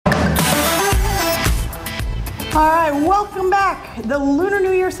All right, welcome back. The Lunar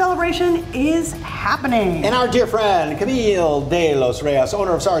New Year celebration is happening. And our dear friend, Camille de los Reyes,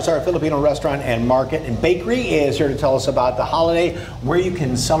 owner of Sari Sari Filipino Restaurant and Market and Bakery, is here to tell us about the holiday, where you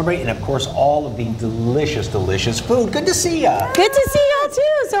can celebrate, and of course, all of the delicious, delicious food. Good to see ya. Good to see y'all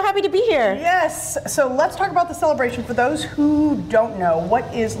too. So happy to be here. Yes, so let's talk about the celebration. For those who don't know,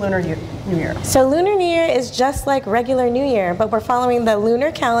 what is Lunar New Year? So Lunar New Year is just like regular New Year, but we're following the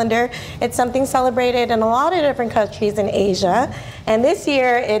lunar calendar. It's something celebrated in a lot of different countries in Asia, and this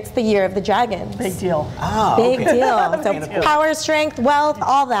year it's the year of the dragon. Big deal. Ah, Big okay. deal. So power, strength, wealth,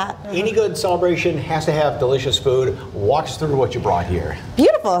 all that. Any good celebration has to have delicious food. Walk us through what you brought here.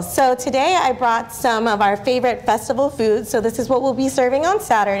 Beautiful. So today I brought some of our favorite festival foods. So this is what we'll be serving on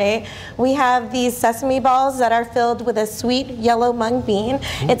Saturday. We have these sesame balls that are filled with a sweet yellow mung bean.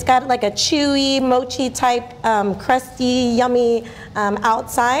 It's got like a chewy, mochi type, crusty, yummy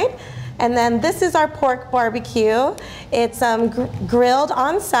outside. And then this is our pork barbecue. It's grilled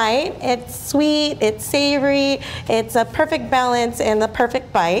on site. It's sweet, it's savory, it's a perfect balance and the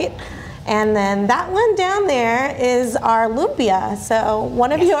perfect bite. And then that one down there is our lumpia, so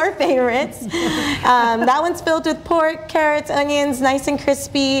one of your favorites. That one's filled with pork, carrots, onions, nice and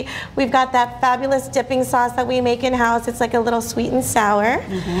crispy. We've got that fabulous dipping sauce that we make in-house. It's like a little sweet and sour.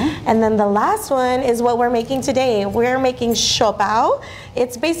 And then the last one is what we're making today. We're making siopao.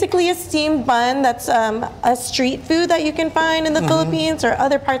 It's basically a steamed bun that's a street food that you can find in the Philippines or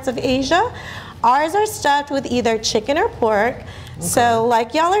other parts of Asia. Ours are stuffed with either chicken or pork. So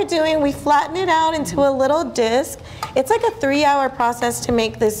like y'all are doing, we flatten it out into a little disc. It's like a 3-hour process to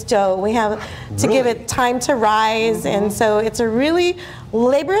make this dough. We have to give it time to rise, and so it's a really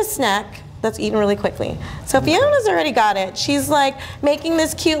laborious snack that's eaten really quickly. So Fiona's already got it. She's like making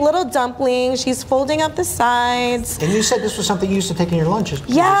this cute little dumpling. She's folding up the sides. And you said this was something you used to take in your lunches.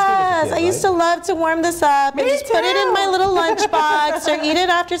 Yes, I used to love to warm this up and just put it in my little lunchbox or eat it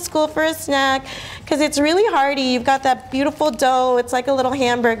after school for a snack, because it's really hearty. You've got that beautiful dough. It's like a little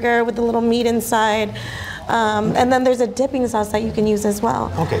hamburger with a little meat inside. And then there's a dipping sauce that you can use as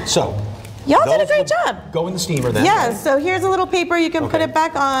well. Okay, so y'all did a great job. Go in the steamer then. Yeah, so here's a little paper. You can put it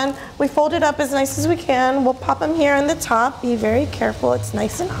back on. We fold it up as nice as we can. We'll pop them here on the top. Be very careful. It's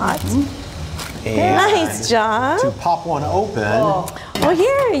nice and hot. And nice job. to pop one open. Oh,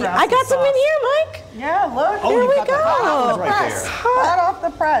 here. I got some in here, Mike. Yeah, look. Here we go. Right there. Hot off the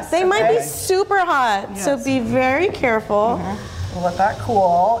press. They might be super hot, so be very careful. We'll let that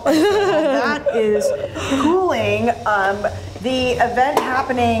cool. That is cooling. The event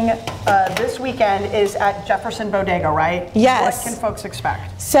happening this weekend is at Jefferson Bodega, right? Yes. What can folks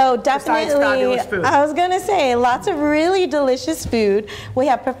expect? So definitely, Besides fabulous food. I was gonna say, lots of really delicious food. We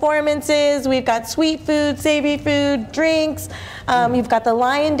have performances, we've got sweet food, savory food, drinks. You've got the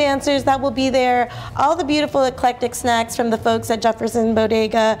lion dancers that will be there. All the beautiful eclectic snacks from the folks at Jefferson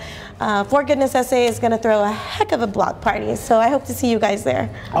Bodega. For Goodness SA is gonna throw a heck of a block party, so I hope to see you guys there.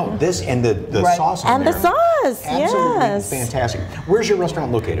 Oh, this and the sauce and there. the sauce, Absolutely yes. fantastic. Where's your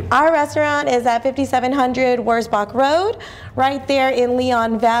restaurant located? Our restaurant is at 5700 Wurzbach Road, right there in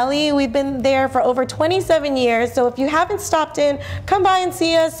Leon Valley. We've been there for over 27 years, so if you haven't stopped in, come by and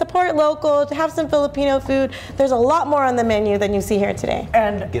see us, support local, have some Filipino food. There's a lot more on the menu than you see here today.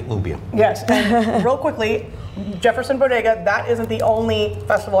 And get lumpia. Yes, and real quickly, Jefferson Bodega, that isn't the only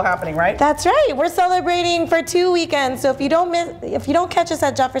festival happening, right? That's right. We're celebrating for 2 weekends. So if you don't catch us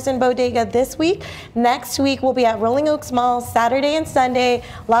at Jefferson Bodega this week, next week we'll be at Rolling Oaks Mall Saturday and Sunday.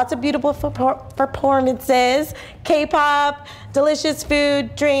 Lots of beautiful performances, K-pop, delicious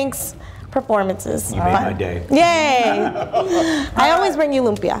food, drinks, performances. You made my day. Yay! I always bring you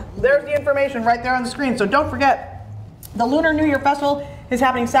lumpia. There's the information right there on the screen. So don't forget, the Lunar New Year Festival is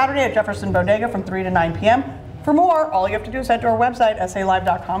happening Saturday at Jefferson Bodega from 3 to 9 p.m. For more, all you have to do is head to our website,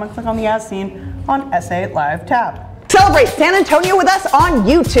 salive.com, and click on the As Seen on SA Live tab. Celebrate San Antonio with us on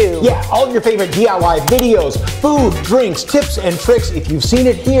YouTube. Yeah, all of your favorite DIY videos, food, drinks, tips, and tricks. If you've seen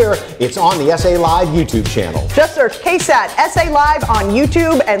it here, it's on the SA Live YouTube channel. Just search KSAT SA Live on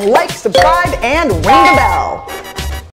YouTube and like, subscribe, and ring the bell.